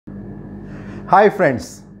Hi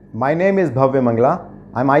friends, my name is Bhavya Mangla.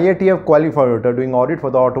 I'm IATF qualified auditor doing audit for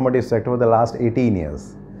the automotive sector for the last 18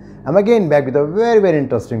 years. I'm again back with a very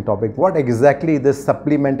interesting topic. What exactly is this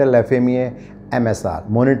Supplemental FMEA-MSR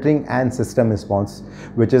Monitoring and System Response,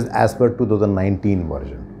 which is as per 2019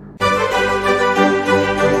 version.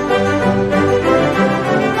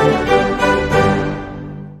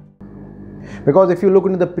 Because if you look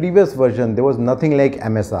into the previous version, there was nothing like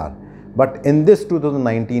MSR. But in this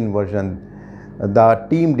 2019 version, the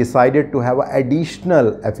team decided to have an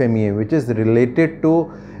additional FMEA which is related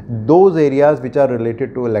to those areas which are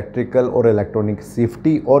related to electrical or electronic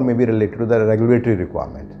safety or maybe related to the regulatory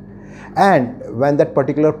requirement. And when that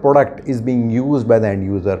particular product is being used by the end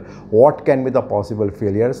user, what can be the possible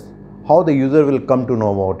failures, how the user will come to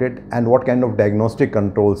know about it, and what kind of diagnostic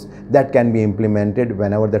controls that can be implemented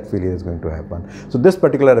whenever that failure is going to happen. So this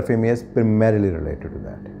particular FMEA is primarily related to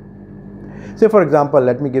that. Say for example,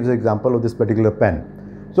 let me give an example of this particular pen.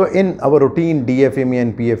 So in our routine DFMEA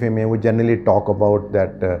and PFMEA, we generally talk about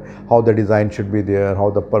that how the design should be there, how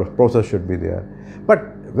the process should be there. But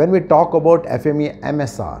when we talk about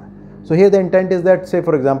FMEA-MSR, so here the intent is that, say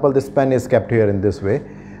for example, this pen is kept here in this way.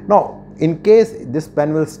 Now, in case this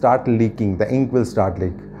pen will start leaking, the ink will start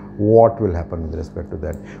leaking, what will happen with respect to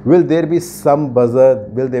that? Will there be some buzzer,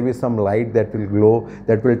 will there be some light that will glow,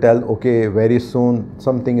 that will tell, okay, very soon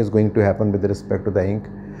something is going to happen with respect to the ink?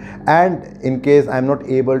 And in case I am not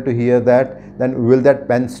able to hear that, then will that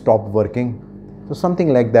pen stop working? So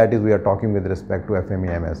something like that is we are talking with respect to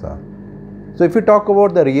FMEA-MSR. So if you talk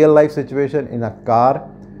about the real life situation in a car,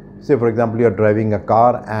 say for example, you are driving a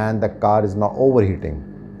car and the car is now overheating.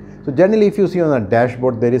 So generally if you see on a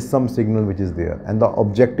dashboard, there is some signal which is there, and the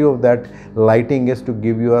objective of that lighting is to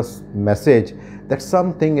give you a message that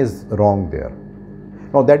something is wrong there.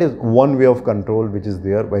 Now that is one way of control which is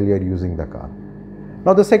there while you are using the car.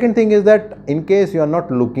 Now the second thing is that in case you are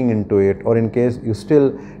not looking into it, or in case you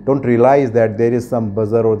still don't realize that there is some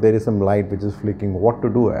buzzer or there is some light which is flicking, what to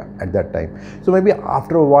do at that time. So maybe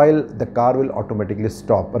after a while the car will automatically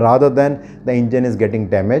stop. Rather than the engine is getting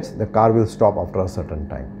damaged, the car will stop after a certain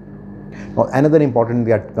time. Now another important thing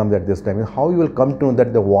that comes at this time is how you will come to know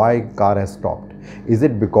that the why car has stopped. Is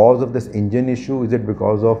it because of this engine issue? Is it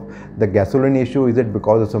because of the gasoline issue? Is it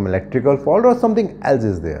because of some electrical fault, or something else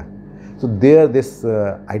is there? So there this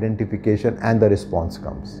identification and the response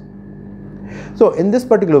comes. So in this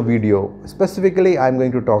particular video, specifically I am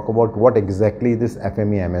going to talk about what exactly this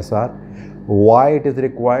FMEA-MSR, why it is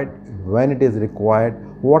required, when it is required,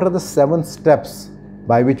 what are the 7 steps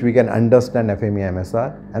by which we can understand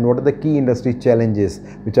FMEA-MSR, and what are the key industry challenges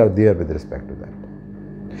which are there with respect to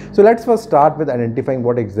that. So let's first start with identifying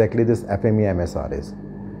what exactly this FMEA-MSR is.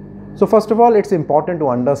 So first of all, it's important to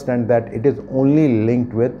understand that it is only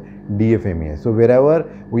linked with DFMEA. So wherever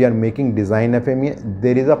we are making design FMEA,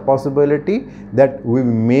 there is a possibility that we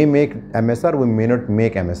may make MSR, we may not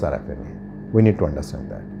make MSR FMEA. We need to understand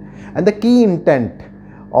that. And the key intent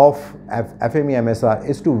of FMEA-MSR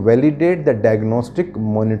is to validate the diagnostic,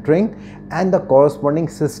 monitoring and the corresponding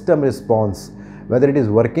system response, whether it is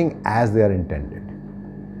working as they are intended.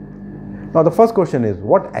 Now the first question is,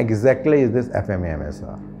 what exactly is this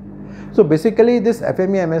FMEA-MSR? So basically this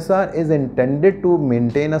FMEA-MSR is intended to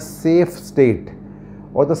maintain a safe state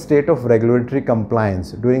or the state of regulatory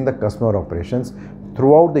compliance during the customer operations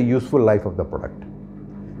throughout the useful life of the product.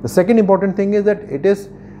 The second important thing is that it is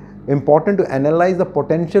important to analyze the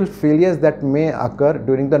potential failures that may occur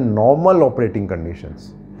during the normal operating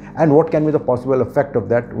conditions, and what can be the possible effect of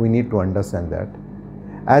that. We need to understand that.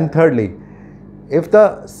 And thirdly, if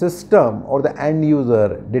the system or the end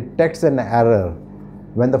user detects an error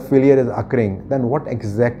when the failure is occurring, then what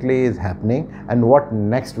exactly is happening and what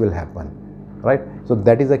next will happen, right? So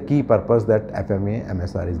that is a key purpose that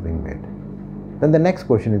FMEA-MSR is being made. Then the next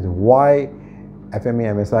question is why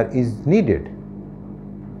FMEA-MSR is needed.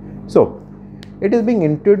 So it is being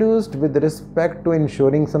introduced with respect to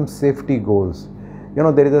ensuring some safety goals. You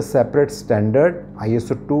know, there is a separate standard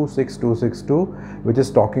ISO 26262 which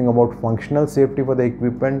is talking about functional safety for the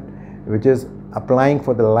equipment, which is applying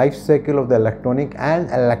for the life cycle of the electronic and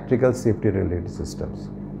electrical safety related systems.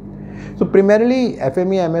 So primarily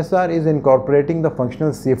FMEA-MSR is incorporating the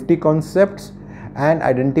functional safety concepts and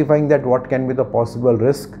identifying that what can be the possible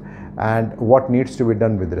risk and what needs to be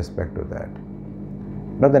done with respect to that.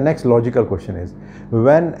 Now the next logical question is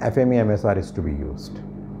when FMEA-MSR is to be used.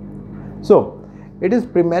 So it is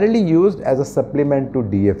primarily used as a supplement to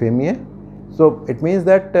DFMEA. So it means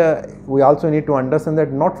that we also need to understand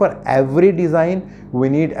that not for every design we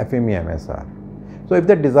need FMEA-MSR. So if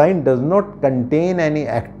the design does not contain any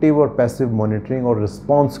active or passive monitoring or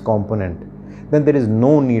response component, then there is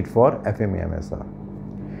no need for FMEA-MSR.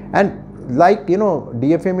 And like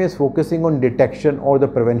DFMEA is focusing on detection or the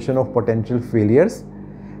prevention of potential failures.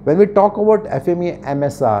 When we talk about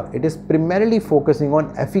FMEA-MSR, it is primarily focusing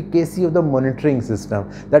on efficacy of the monitoring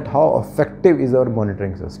system, that how effective is our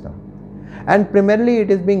monitoring system. And primarily it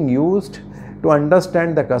is being used to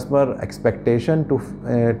understand the customer expectation,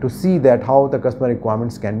 to see that how the customer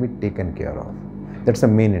requirements can be taken care of. That's the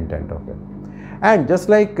main intent of it. And just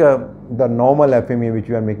like the normal FMEA which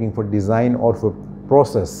we are making for design or for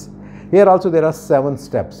process, here also there are 7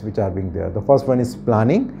 steps which are being there. The first one is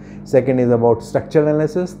planning, second is about structure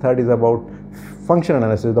analysis, third is about function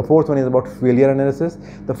analysis, the fourth one is about failure analysis,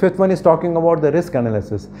 the fifth one is talking about the risk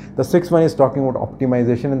analysis, the sixth one is talking about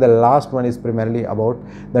optimization, and the last one is primarily about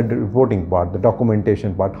the reporting part, the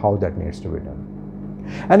documentation part, how that needs to be done.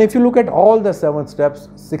 And if you look at all the 7 steps,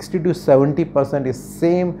 60 to 70% is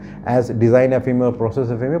same as design FMEA or process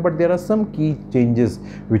FMEA, but there are some key changes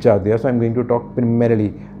which are there. So I'm going to talk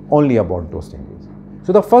primarily only about those changes.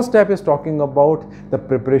 So the first step is talking about the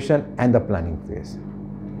preparation and the planning phase.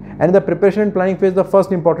 And in the preparation and planning phase, the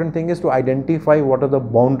first important thing is to identify what are the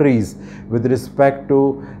boundaries with respect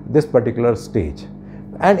to this particular stage.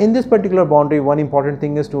 And in this particular boundary, one important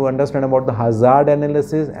thing is to understand about the hazard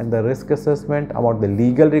analysis and the risk assessment, about the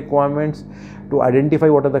legal requirements, to identify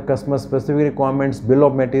what are the customer specific requirements, bill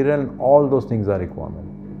of material, and all those things are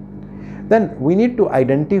requirement. Then we need to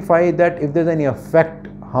identify that if there's any effect,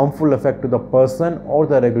 harmful effect to the person or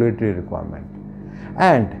the regulatory requirement.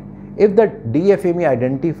 And if the DFMEA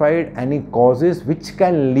identified any causes which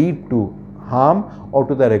can lead to harm or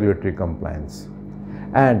to the regulatory compliance.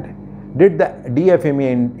 And did the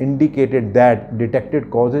DFMEA indicated that detected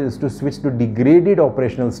causes is to switch to degraded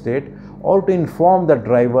operational state or to inform the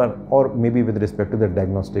driver, or maybe with respect to the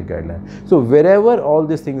diagnostic guideline. So wherever all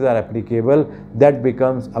these things are applicable, that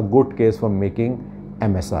becomes a good case for making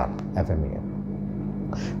MSR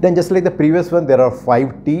FMEA. Then just like the previous one, there are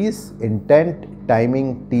 5 T's: intent,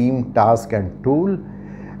 timing, team, task, and tool.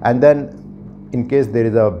 And then in case there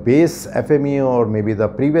is a base FMEA or maybe the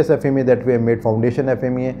previous FMEA that we have made, foundation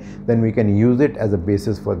FMEA, then we can use it as a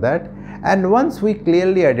basis for that. And once we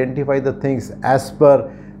clearly identify the things as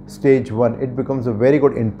per stage 1, it becomes a very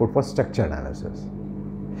good input for structure analysis.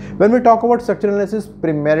 When we talk about structure analysis,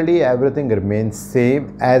 primarily everything remains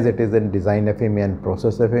same as it is in design FMEA and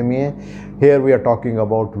process FMEA. Here we are talking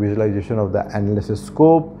about visualization of the analysis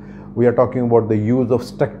scope. We are talking about the use of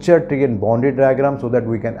structure tree and boundary diagram so that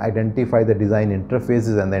we can identify the design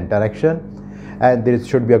interfaces and the interaction. And there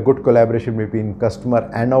should be a good collaboration between customer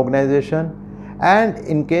and organization. And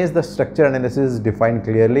in case the structure analysis is defined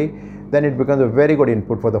clearly, then it becomes a very good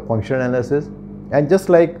input for the function analysis. And just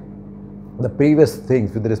like the previous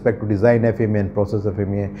things with respect to design FMEA and process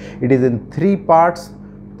FMEA, it is in 3 parts.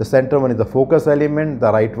 The center one is the focus element,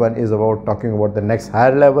 the right one is about talking about the next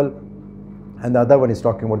higher level, and the other one is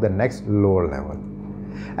talking about the next lower level.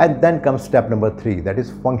 And then comes step number 3, that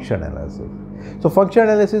is function analysis. So function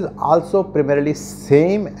analysis also primarily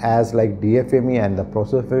same as like DFMEA and the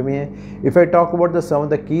process FMEA. If I talk about some of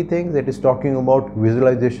the key things, it is talking about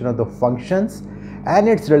visualization of the functions and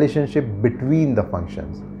its relationship between the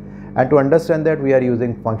functions. And to understand that, we are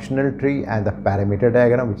using functional tree and the parameter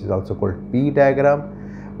diagram, which is also called P diagram.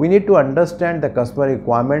 We need to understand the customer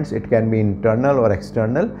requirements, it can be internal or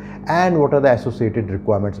external, and what are the associated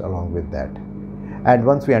requirements along with that. And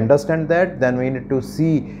once we understand that, then we need to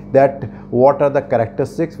see that what are the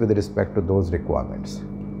characteristics with respect to those requirements.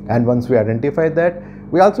 And once we identify that,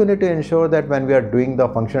 we also need to ensure that when we are doing the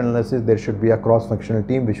function analysis, there should be a cross-functional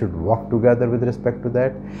team. We should work together with respect to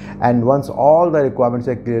that. And once all the requirements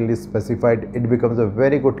are clearly specified, it becomes a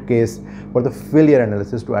very good case for the failure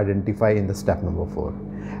analysis to identify in the step number 4.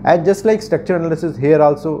 And just like structure analysis, here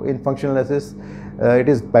also in function analysis, it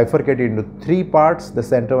is bifurcated into 3 parts. The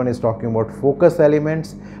center one is talking about focus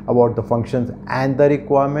elements, about the functions and the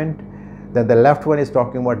requirement. Then the left one is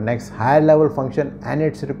talking about next higher level function and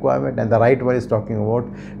its requirement, and the right one is talking about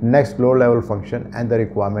next lower level function and the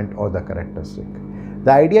requirement or the characteristic.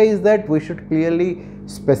 The idea is that we should clearly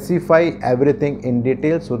specify everything in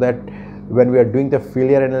detail so that when we are doing the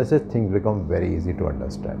failure analysis, things become very easy to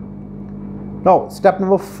understand. Now, step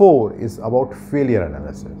number 4 is about failure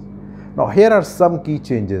analysis. Now, here are some key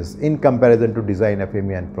changes in comparison to design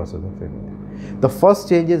FMEA and process FMEA. The first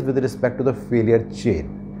change is with respect to the failure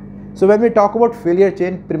chain. So when we talk about failure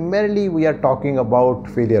chain, primarily we are talking about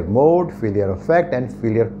failure mode, failure effect, and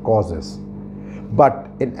failure causes. But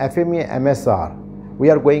in FMEA-MSR, we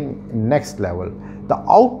are going next level. The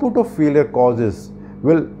output of failure causes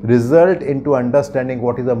will result into understanding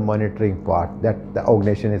what is the monitoring part that the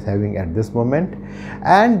organization is having at this moment,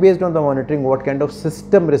 and based on the monitoring what kind of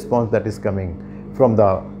system response that is coming from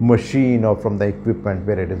the machine or from the equipment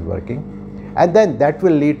where it is working, and then that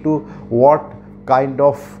will lead to what kind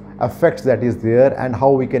of effects that is there and how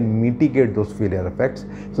we can mitigate those failure effects.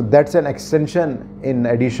 So that's an extension in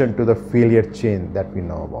addition to the failure chain that we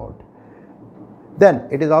know about. Then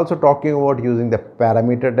it is also talking about using the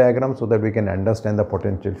parameter diagram so that we can understand the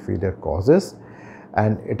potential failure causes,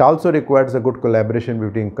 and it also requires a good collaboration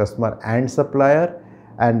between customer and supplier,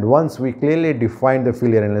 and once we clearly define the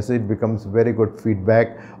failure analysis, it becomes very good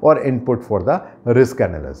feedback or input for the risk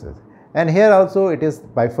analysis. And here also it is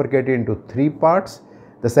bifurcated into three parts.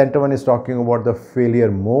 The center one is talking about the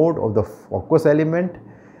failure mode of the focus element,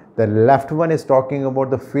 the left one is talking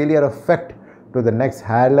about the failure effect to the next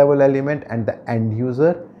higher level element and the end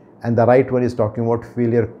user, and the right one is talking about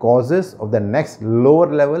failure causes of the next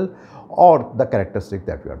lower level or the characteristic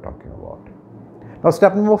that we are talking about. Now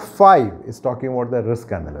step number 5 is talking about the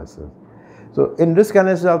risk analysis. So in risk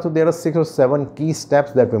analysis also there are 6 or 7 key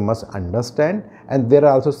steps that we must understand, and there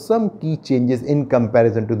are also some key changes in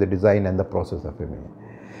comparison to the design and the process of FMEA.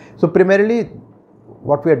 So primarily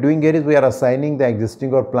what we are doing here is we are assigning the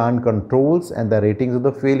existing or planned controls and the ratings of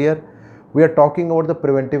the failure. We are talking about the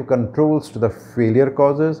preventive controls to the failure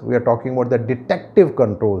causes. We are talking about the detective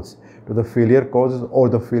controls to the failure causes or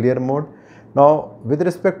the failure mode. Now with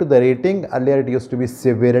respect to the rating, earlier it used to be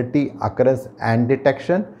severity, occurrence and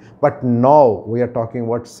detection, but now we are talking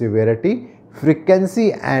about severity,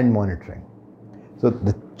 frequency and monitoring. So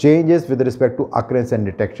the changes with respect to occurrence and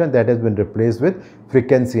detection, that has been replaced with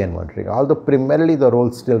frequency and monitoring, although primarily the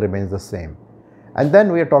role still remains the same. And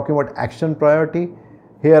then we are talking about action priority.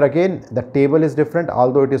 Here again the table is different,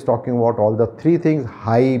 although it is talking about all the three things,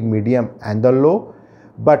 high, medium and the low,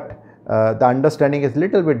 but the understanding is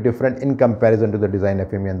little bit different in comparison to the design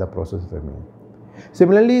FMEA and the process FMEA.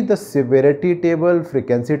 Similarly, the severity table,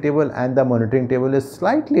 frequency table and the monitoring table is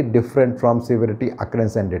slightly different from severity,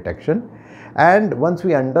 occurrence and detection. And once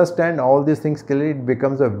we understand all these things clearly, it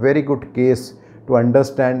becomes a very good case to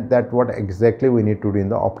understand that what exactly we need to do in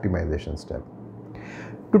the optimization step.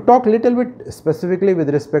 To talk a little bit specifically with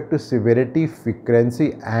respect to severity,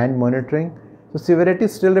 frequency and monitoring. So severity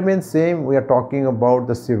still remains same. We are talking about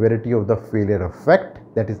the severity of the failure effect,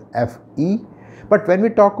 that is FE. But when we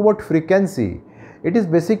talk about frequency, it is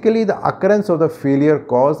basically the occurrence of the failure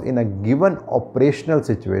cause in a given operational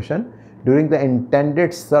situation during the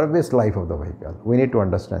intended service life of the vehicle. We need to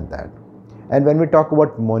understand that. And when we talk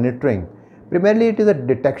about monitoring, primarily it is a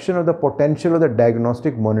detection of the potential of the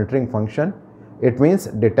diagnostic monitoring function. It means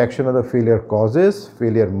detection of the failure causes,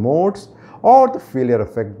 failure modes or the failure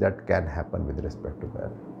effect that can happen with respect to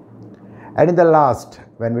that. And in the last,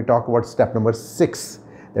 when we talk about step number 6,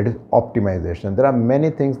 that is optimization, there are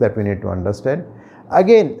many things that we need to understand.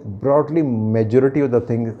 Again, broadly majority of the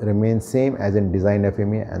things remain same as in design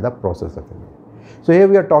FMEA and the process FMEA. So here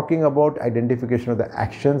we are talking about identification of the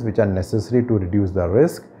actions which are necessary to reduce the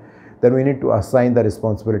risk. Then we need to assign the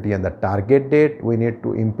responsibility and the target date. We need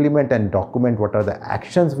to implement and document what are the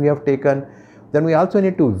actions we have taken. Then we also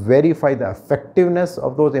need to verify the effectiveness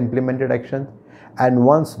of those implemented actions. And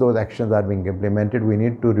once those actions are being implemented, we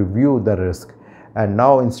need to review the risk. And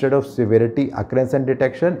now instead of severity, occurrence and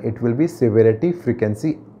detection, it will be severity,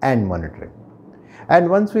 frequency and monitoring. And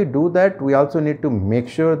once we do that, we also need to make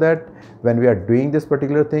sure that when we are doing this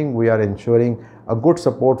particular thing, we are ensuring a good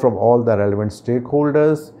support from all the relevant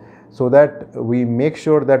stakeholders so that we make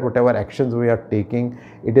sure that whatever actions we are taking,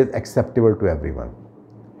 it is acceptable to everyone.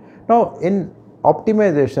 Now in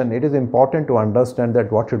optimization, it is important to understand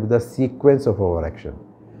that what should be the sequence of our action.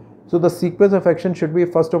 So the sequence of action should be,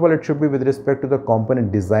 first of all, it should be with respect to the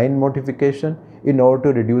component design modification in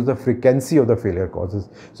order to reduce the frequency of the failure causes.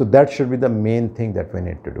 So that should be the main thing that we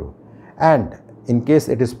need to do. And in case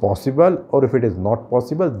it is possible or if it is not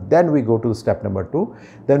possible, then we go to step number 2.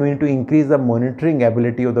 Then we need to increase the monitoring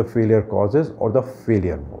ability of the failure causes or the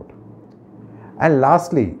failure mode. And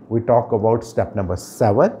lastly, we talk about step number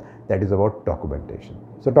 7, that is about documentation.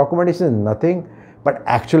 So documentation is nothing but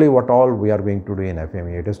actually what all we are going to do in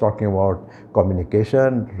FMEA. It is talking about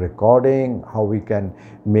communication, recording, how we can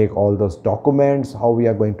make all those documents, how we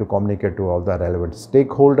are going to communicate to all the relevant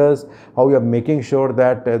stakeholders, how we are making sure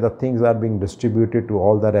that the things are being distributed to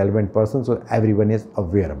all the relevant persons so everyone is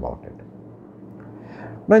aware about it.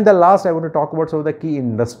 Now in the last, I want to talk about some of the key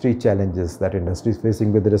industry challenges that industry is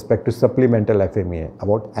facing with respect to supplemental FMEA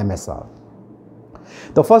about MSR.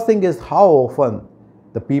 The first thing is how often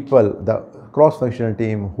the people, the cross-functional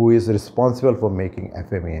team who is responsible for making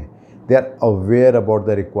FMEA, they are aware about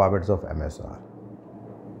the requirements of MSR.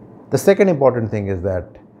 The second important thing is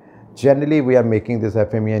that generally we are making this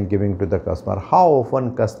FMEA and giving to the customer. How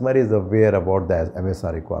often customer is aware about the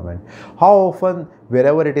MSR requirement? How often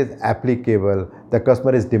wherever it is applicable, the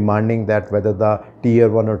customer is demanding that whether the tier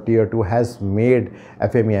 1 or tier 2 has made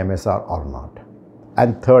FMEA-MSR or not?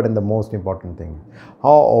 And third and the most important thing, how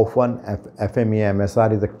often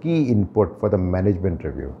FMEA-MSR is a key input for the management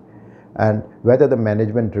review, and whether the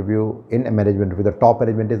management review, the top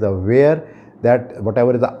management is aware that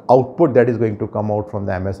whatever is the output that is going to come out from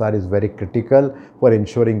the MSR is very critical for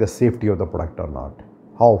ensuring the safety of the product or not.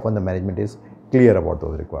 How often the management is clear about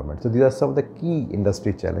those requirements. So these are some of the key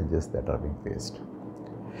industry challenges that are being faced.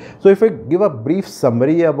 So if I give a brief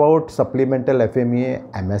summary about supplemental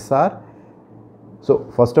FMEA-MSR, so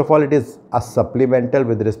first of all, it is a supplemental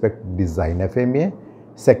with respect to design FMEA.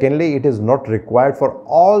 Secondly, it is not required for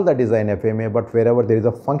all the design FMEA, but wherever there is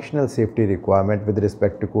a functional safety requirement with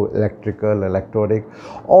respect to electrical, electronic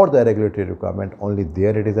or the regulatory requirement, only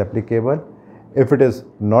there it is applicable. If it is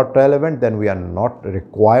not relevant, then we are not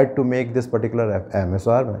required to make this particular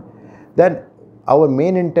MSR. Then our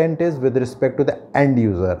main intent is with respect to the end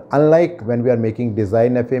user. Unlike when we are making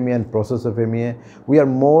design FMEA and process FMEA, we are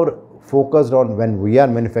more focused on when we are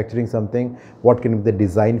manufacturing something, what can be the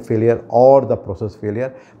design failure or the process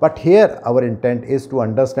failure. But here our intent is to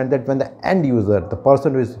understand that when the end user, the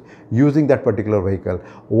person who is using that particular vehicle,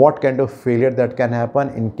 what kind of failure that can happen.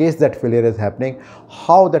 In case that failure is happening,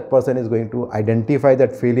 how that person is going to identify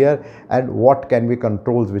that failure and what can be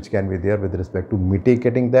controls which can be there with respect to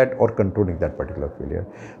mitigating that or controlling that particular failure.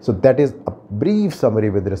 So that is a brief summary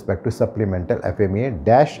with respect to supplemental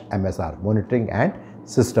FMEA-MSR monitoring and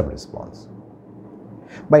system response.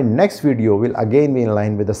 My next video will again be in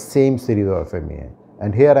line with the same series of FMEA,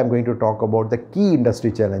 and here I am going to talk about the key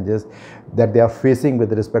industry challenges that they are facing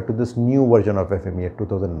with respect to this new version of FMEA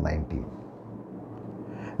 2019.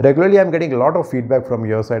 Regularly I am getting a lot of feedback from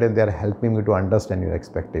your side and they are helping me to understand your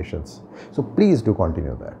expectations. So please do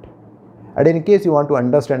continue that. And in case you want to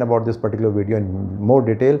understand about this particular video in more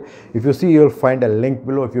detail, if you see, you will find a link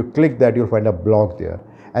below. If you click that, you will find a blog there.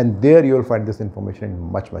 And there you will find this information in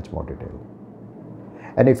much more detail.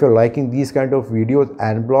 And if you're liking these kind of videos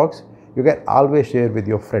and blogs, you can always share with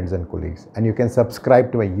your friends and colleagues. And you can subscribe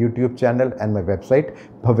to my YouTube channel and my website,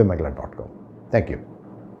 bhavyamangla.com. Thank you.